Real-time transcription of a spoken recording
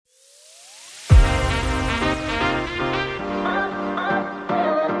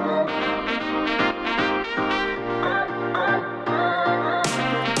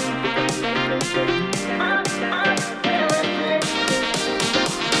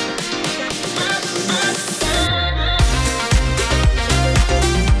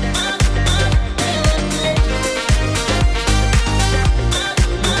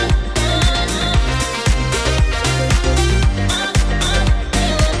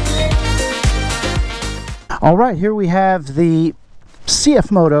All right, here we have the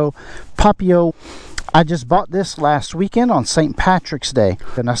CFMOTO Papio. I just bought this last weekend on St. Patrick's Day.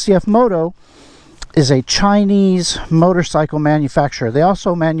 Now, CFMOTO is a Chinese motorcycle manufacturer. They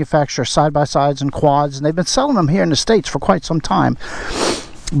also manufacture side-by-sides and quads, and they've been selling them here in the States for quite some time.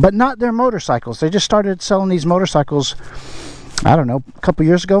 But not their motorcycles. They just started selling these motorcycles, I don't know, a couple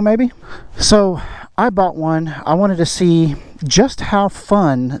years ago maybe. So I bought one. I wanted to see just how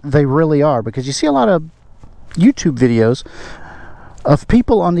fun they really are, because you see a lot of YouTube videos of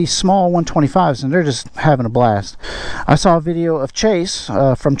people on these small 125s and they're just having a blast. I saw a video of Chase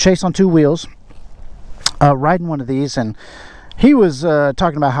from Chase on Two Wheels riding one of these, and he was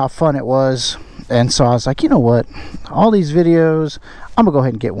talking about how fun it was. And so I was like, you know what, all these videos, I'm gonna go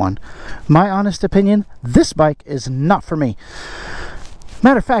ahead and get one. My honest opinion, this bike is not for me.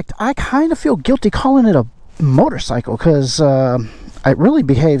 Matter of fact, I kind of feel guilty calling it a motorcycle, because it really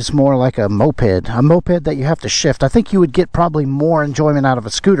behaves more like a moped that you have to shift. I think you would get probably more enjoyment out of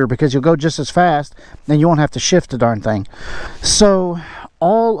a scooter, because you'll go just as fast and you won't have to shift the darn thing. So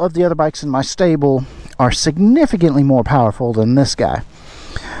all of the other bikes in my stable are significantly more powerful than this guy.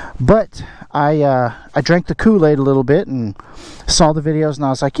 But I drank the Kool-Aid a little bit and saw the videos, and I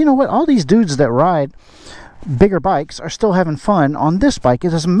was like, you know what, all these dudes that ride bigger bikes are still having fun on this bike.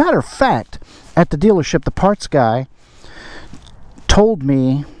 As a matter of fact, at the dealership, the parts guy told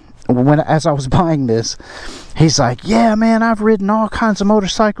me, as I was buying this, he's like, yeah man, I've ridden all kinds of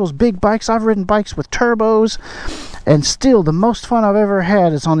motorcycles, big bikes, I've ridden bikes with turbos, and still the most fun I've ever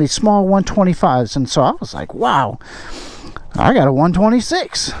had is on these small 125s. And so I was like, wow, I got a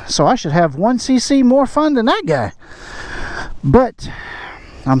 126, so I should have 1cc more fun than that guy. But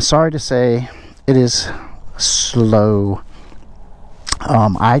I'm sorry to say, it is slow.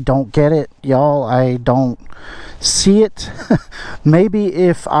 I don't get it, y'all. I don't see it. Maybe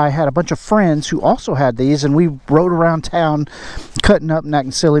if I had a bunch of friends who also had these and we rode around town cutting up and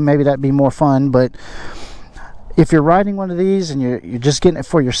acting silly, maybe that'd be more fun. But if you're riding one of these and you're just getting it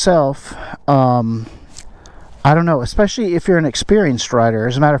for yourself, I don't know, especially if you're an experienced rider.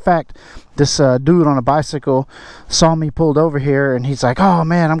 As a matter of fact, this dude on a bicycle saw me pulled over here, and he's like, oh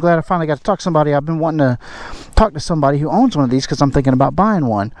man, I'm glad I finally got to talk to somebody. I've been wanting to talk to somebody who owns one of these, because I'm thinking about buying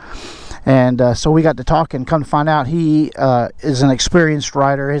one. And so we got to talk, and come to find out he is an experienced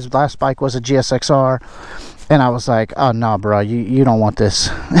rider. His last bike was a GSXR. And I was like, oh no, bro, you don't want this.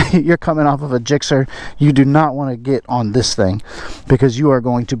 You're coming off of a Gixxer. You do not want to get on this thing, because you are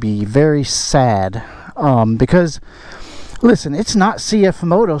going to be very sad. Because listen, it's not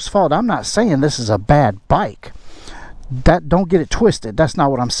CFMOTO's fault. I'm not saying this is a bad bike. Don't get it twisted. That's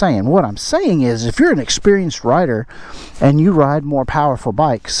not what I'm saying. What I'm saying is, if you're an experienced rider and you ride more powerful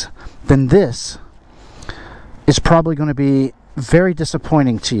bikes, then this is probably going to be very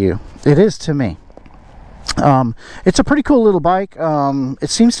disappointing to you. It is to me. It's a pretty cool little bike. It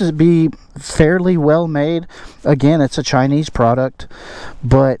seems to be fairly well made. Again, it's a Chinese product,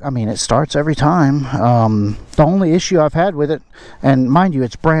 but I mean, it starts every time. The only issue I've had with it, and mind you,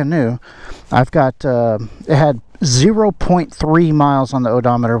 it's brand new, I've got it had 0.3 miles on the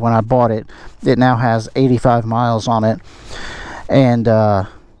odometer when I bought it. It now has 85 miles on it. And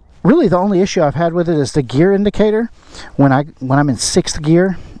really the only issue I've had with it is the gear indicator. When I'm in 6th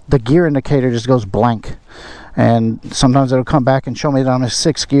gear, the gear indicator just goes blank, and sometimes it'll come back and show me that I'm in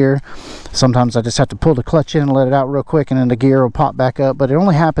 6th gear. Sometimes I just have to pull the clutch in and let it out real quick, and then the gear will pop back up. But it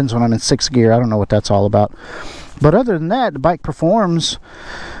only happens when I'm in 6th gear. I don't know what that's all about. But other than that, the bike performs,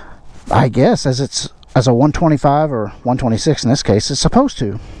 I guess, as a 125 or 126 in this case, it's supposed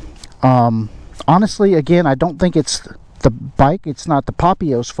to. Honestly, again, I don't think it's the bike. It's not the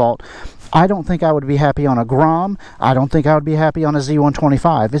Papio's fault. I don't think I would be happy on a Grom. I don't think I would be happy on a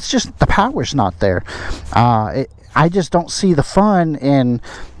Z125. It's just the power's not there. I just don't see the fun in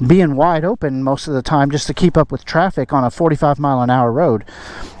being wide open most of the time just to keep up with traffic on a 45-mile-an-hour road.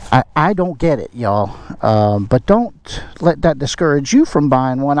 I don't get it, y'all. But don't let that discourage you from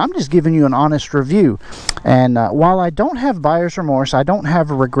buying one. I'm just giving you an honest review. And while I don't have buyer's remorse, I don't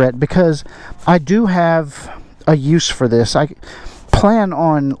have a regret, because I do have a use for this. I plan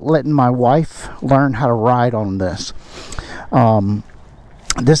on letting my wife learn how to ride on this.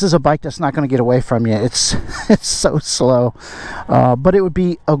 This is a bike that's not going to get away from you. It's so slow, but it would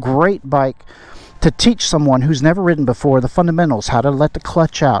be a great bike to teach someone who's never ridden before the fundamentals: how to let the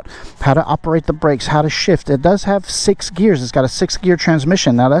clutch out, how to operate the brakes, how to shift. It does have 6 gears. It's got a 6-gear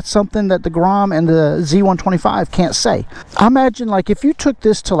transmission. Now that's something that the Grom and the Z125 can't say. I imagine, like, if you took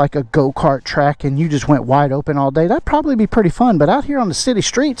this to like a go-kart track and you just went wide open all day, that'd probably be pretty fun. But out here on the city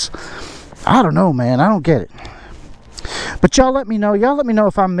streets, I don't know, man. I don't get it. But y'all let me know. Y'all let me know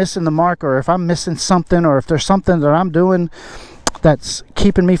if I'm missing the mark, or if I'm missing something, or if there's something that I'm doing that's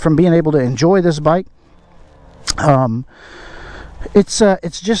keeping me from being able to enjoy this bike. It's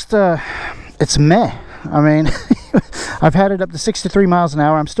meh. I mean, I've had it up to 63 miles an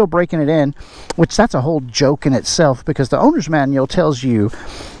hour. I'm still breaking it in, which that's a whole joke in itself, because the owner's manual tells you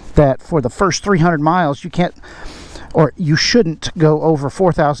that for the first 300 miles you can't, or you shouldn't go over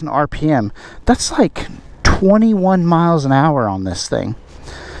 4,000 RPM. That's like 21 miles an hour on this thing.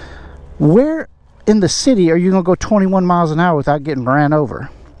 Where in the city are you going to go 21 miles an hour without getting ran over?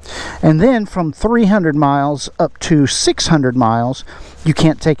 And then from 300 miles up to 600 miles, you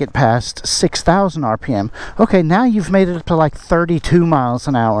can't take it past 6,000 RPM. Okay, now you've made it up to like 32 miles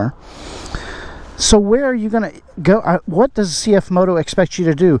an hour. So where are you going to go? What does CFMOTO expect you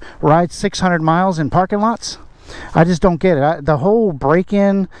to do? Ride 600 miles in parking lots? I just don't get it. The whole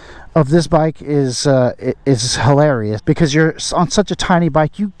break-in of this bike is hilarious, because you're on such a tiny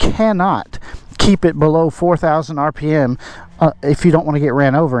bike. You cannot keep it below 4,000 RPM if you don't want to get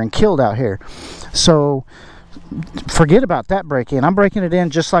ran over and killed out here. So forget about that break-in. I'm breaking it in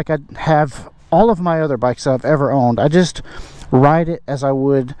just like I have all of my other bikes I've ever owned. I just ride it as I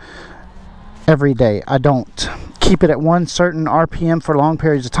would every day. I don't keep it at one certain RPM for long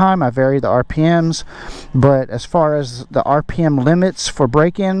periods of time. I vary the RPMs, but as far as the RPM limits for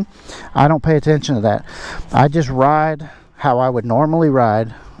break-in, I don't pay attention to that. I just ride how I would normally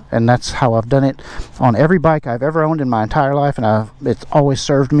ride, and that's how I've done it on every bike I've ever owned in my entire life, and it's always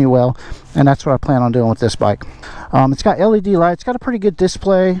served me well, and that's what I plan on doing with this bike. It's got LED lights, got a pretty good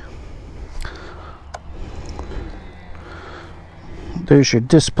display. There's your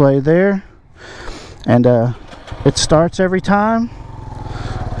display there, and it starts every time.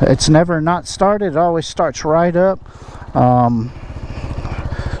 It's never not started. It always starts right up.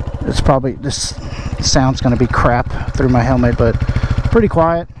 It's probably, this sound's going to be crap through my helmet, but pretty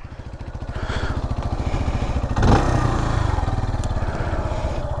quiet.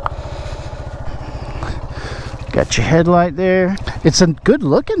 Got your headlight there. It's a good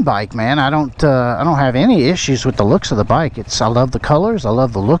looking bike, man. I don't have any issues with the looks of the bike. I love the colors. I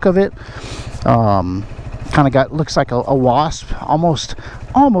love the look of it. Kind of looks like a Wasp, almost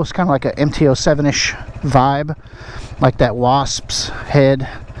kind of like a MT-07-ish vibe, like that Wasp's head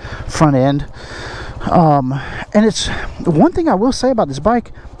front end. And it's one thing I will say about this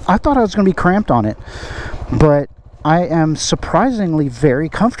bike. I thought I was going to be cramped on it, but I am surprisingly very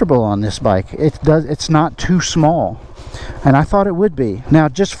comfortable on this bike. It's not too small, and I thought it would be. Now,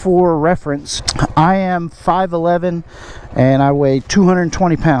 just for reference, I am 5'11", and I weigh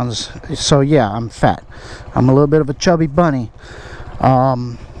 220 pounds. So yeah, I'm fat. I'm a little bit of a chubby bunny,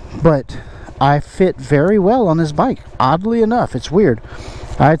 but I fit very well on this bike. Oddly enough, it's weird.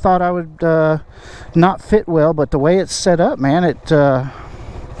 I thought I would not fit well, but the way it's set up, man, it's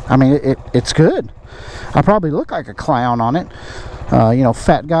good. I probably look like a clown on it, you know,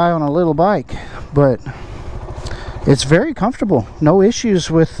 fat guy on a little bike, but it's very comfortable. No issues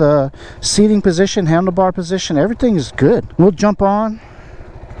with seating position, handlebar position. Everything is good. We'll jump on,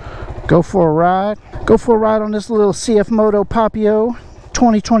 go for a ride on this little CFMOTO Papio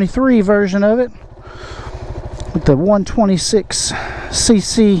 2023 version of it, with the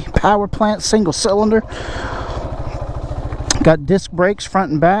 126cc power plant single cylinder. Got disc brakes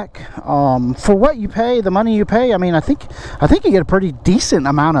front and back. For what you pay, the money you pay, I mean, I think you get a pretty decent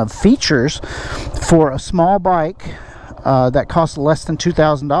amount of features for a small bike that costs less than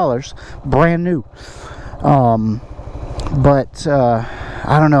 $2,000, brand new. But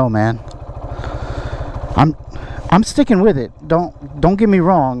I don't know, man. I'm sticking with it. Don't get me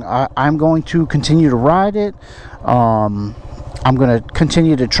wrong. I'm going to continue to ride it. I'm going to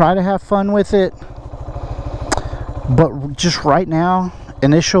continue to try to have fun with it. But just right now,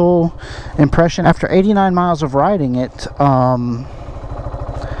 initial impression after 89 miles of riding it, I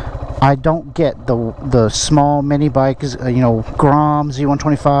don't get the small mini bikes, you know, Grom,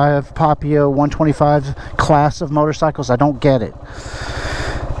 Z125, Papio 125 class of motorcycles. I don't get it.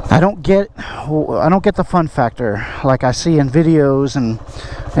 I don't get the fun factor like I see in videos and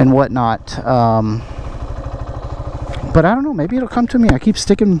whatnot. But I don't know, maybe it'll come to me. I keep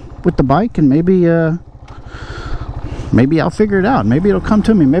sticking with the bike, and maybe I'll figure it out. Maybe it'll come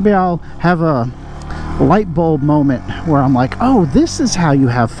to me. Maybe I'll have a light bulb moment where I'm like, oh, this is how you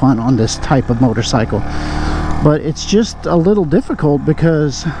have fun on this type of motorcycle. But it's just a little difficult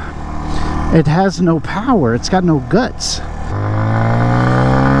because it has no power. It's got no guts.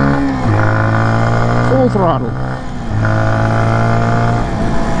 Full throttle.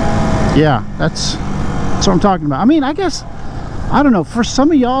 Yeah, that's what I'm talking about. I mean, I guess, I don't know, for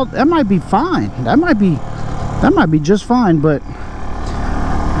some of y'all that might be fine. That might be that might be just fine. But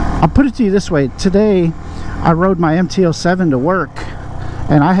I'll put it to you this way. Today I rode my MT-07 to work,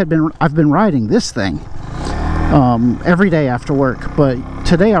 and I've been riding this thing every day after work. But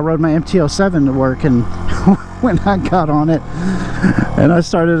today I rode my MT-07 to work, and when I got on it and I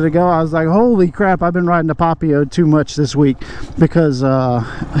started to go, I was like, holy crap, I've been riding the Papio too much this week, because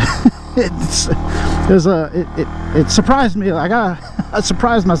it surprised me. I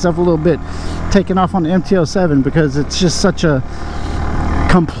surprised myself a little bit taking off on the MT-07, because it's just such a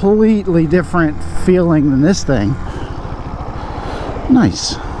completely different feeling than this thing.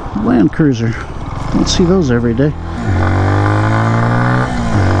 Nice Land Cruiser. Don't see those every day.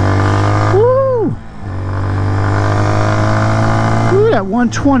 That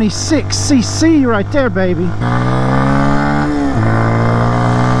 126cc right there, baby.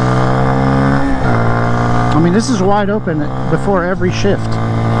 I mean, this is wide open before every shift.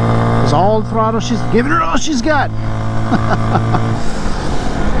 It's all the throttle. She's giving her all she's got.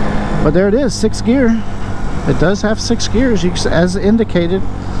 But there it is, 6 gear. It does have 6 gears, as indicated.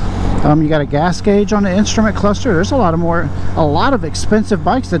 You got a gas gauge on the instrument cluster. There's a lot of expensive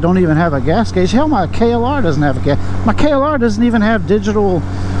bikes that don't even have a gas gauge. Hell, my KLR doesn't have a gas. My KLR doesn't even have digital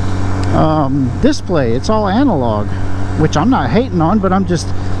display. It's all analog, which I'm not hating on, but I'm just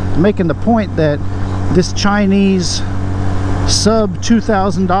making the point that this Chinese sub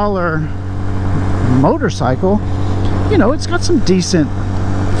 $2,000 motorcycle, you know, it's got some decent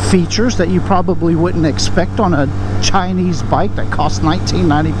features that you probably wouldn't expect on a Chinese bike that costs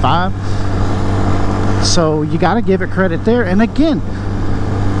 $19.95. So you got to give it credit there. And again,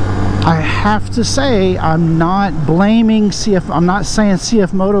 I have to say, I'm not blaming I'm not saying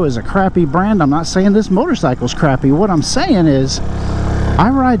CFMOTO is a crappy brand. I'm not saying this motorcycle's crappy. What I'm saying is, I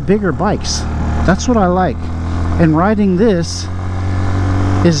ride bigger bikes. That's what I like. And riding this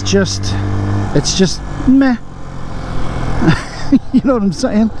is just, it's just meh. You know what I'm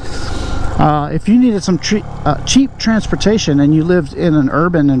saying? If you needed some cheap transportation, and you lived in an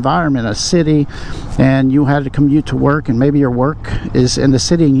urban environment, a city, and you had to commute to work, and maybe your work is in the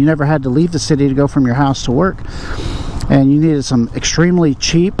city and you never had to leave the city to go from your house to work, and you needed some extremely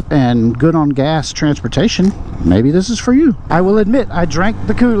cheap and good on gas transportation, maybe this is for you. I will admit, I drank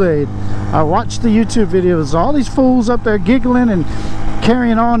the Kool-Aid. I watched the YouTube videos, all these fools up there giggling and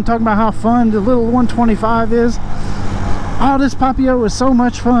carrying on, talking about how fun the little 125 is. Oh, this Papio was so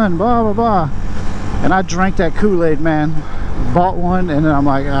much fun, blah, blah, blah. And I drank that Kool-Aid, man. Bought one, and then I'm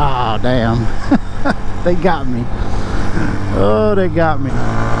like, oh, damn. They got me. Oh, they got me.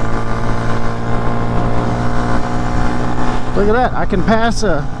 Look at that. I can pass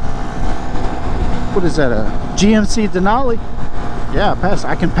a, what is that, a GMC Denali? Yeah,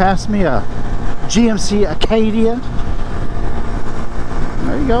 I can pass me a GMC Acadia.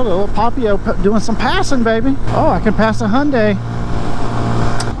 There you go, the little Papio doing some passing, baby. Oh, I can pass a Hyundai.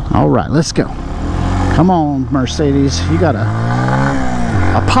 All right, let's go. Come on, Mercedes. You got a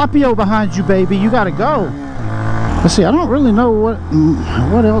Papio behind you, baby. You got to go. Let's see, I don't really know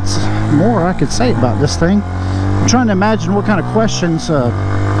what else more I could say about this thing. I'm trying to imagine what kind of questions a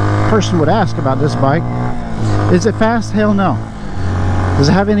person would ask about this bike. Is it fast? Hell no. Does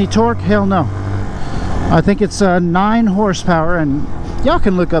it have any torque? Hell no. I think it's 9 horsepower, and y'all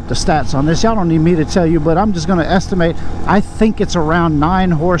can look up the stats on this. Y'all don't need me to tell you, but I'm just going to estimate. I think it's around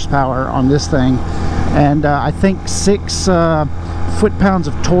 9 horsepower on this thing, and I think 6 foot-pounds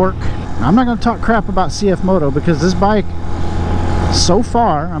of torque. I'm not going to talk crap about CFMOTO, because this bike, so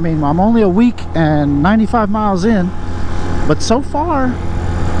far, I mean, I'm only a week and 95 miles in, but so far,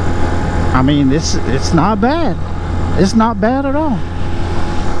 I mean, it's not bad. It's not bad at all.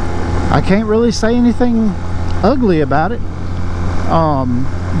 I can't really say anything ugly about it.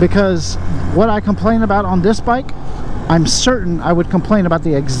 Because what I complain about on this bike, I'm certain I would complain about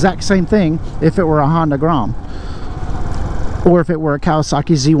the exact same thing if it were a Honda Grom, or if it were a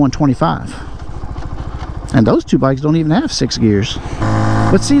Kawasaki Z125. And those two bikes don't even have 6 gears.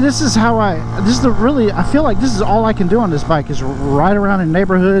 But see, this is really, I feel like this is all I can do on this bike, is ride around in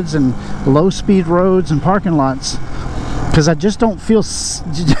neighborhoods and low speed roads and parking lots. Because I just don't feel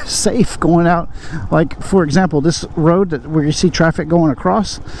safe going out. Like, for example, this road where you see traffic going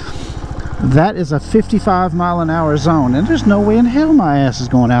across, that is a 55-mile-an-hour zone, and there's no way in hell my ass is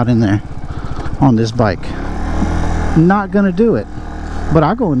going out in there on this bike. Not gonna do it. But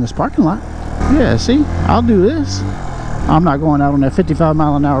I'll go in this parking lot. Yeah, see, I'll do this. I'm not going out on that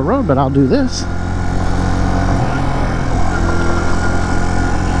 55-mile-an-hour road, but I'll do this.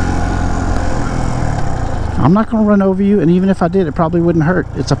 I'm not going to run over you, and even if I did, it probably wouldn't hurt.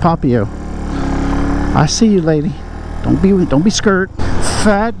 It's a Papio. I see you, lady. Don't be scared.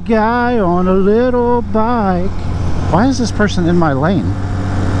 Fat guy on a little bike. Why is this person in my lane?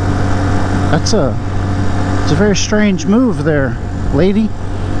 It's a very strange move there, lady.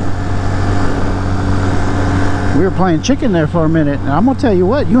 We were playing chicken there for a minute, and I'm gonna tell you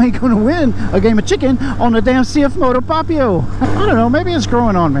what, you ain't gonna win a game of chicken on the damn CFMOTO Papio. I don't know, maybe it's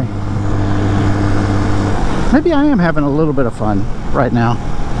growing on me. Maybe I am having a little bit of fun right now.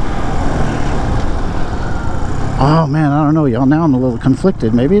 Oh man, I don't know, y'all. Now I'm a little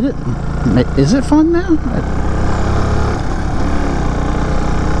conflicted. Maybe it is it fun now?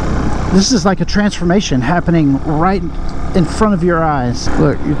 This is like a transformation happening right in front of your eyes.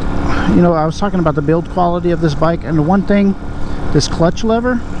 Look, you know, I was talking about the build quality of this bike, and the one thing, this clutch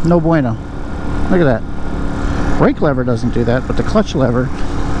lever, no bueno. Look at that. Brake lever doesn't do that, but the clutch lever,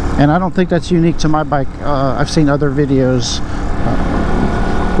 and I don't think that's unique to my bike. I've seen other videos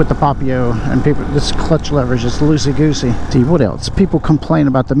with the Papio, and people, this clutch lever is just loosey-goosey. See, what else? People complain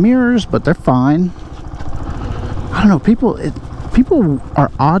about the mirrors, but they're fine. I don't know, people are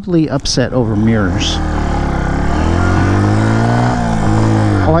oddly upset over mirrors.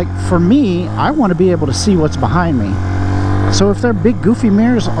 Like for me, I want to be able to see what's behind me. So if they're big goofy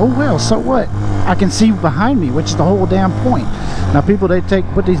mirrors, oh well, so what? I can see behind me, which is the whole damn point. Now people, they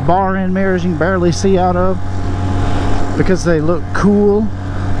put these bar end mirrors you can barely see out of because they look cool.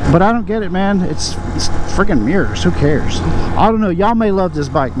 But I don't get it, man. It's freaking mirrors. Who cares? I don't know. Y'all may love this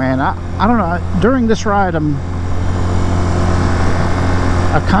bike, man. I don't know. During this ride,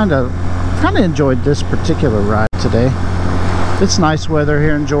 I've kind of enjoyed this particular ride today. It's nice weather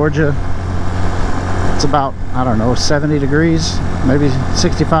here in Georgia. It's about, I don't know, 70 degrees, maybe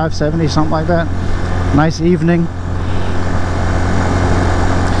 65, 70, something like that. Nice evening.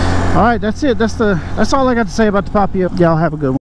 All right, that's it. That's all I got to say about the Papio. Y'all have a good one.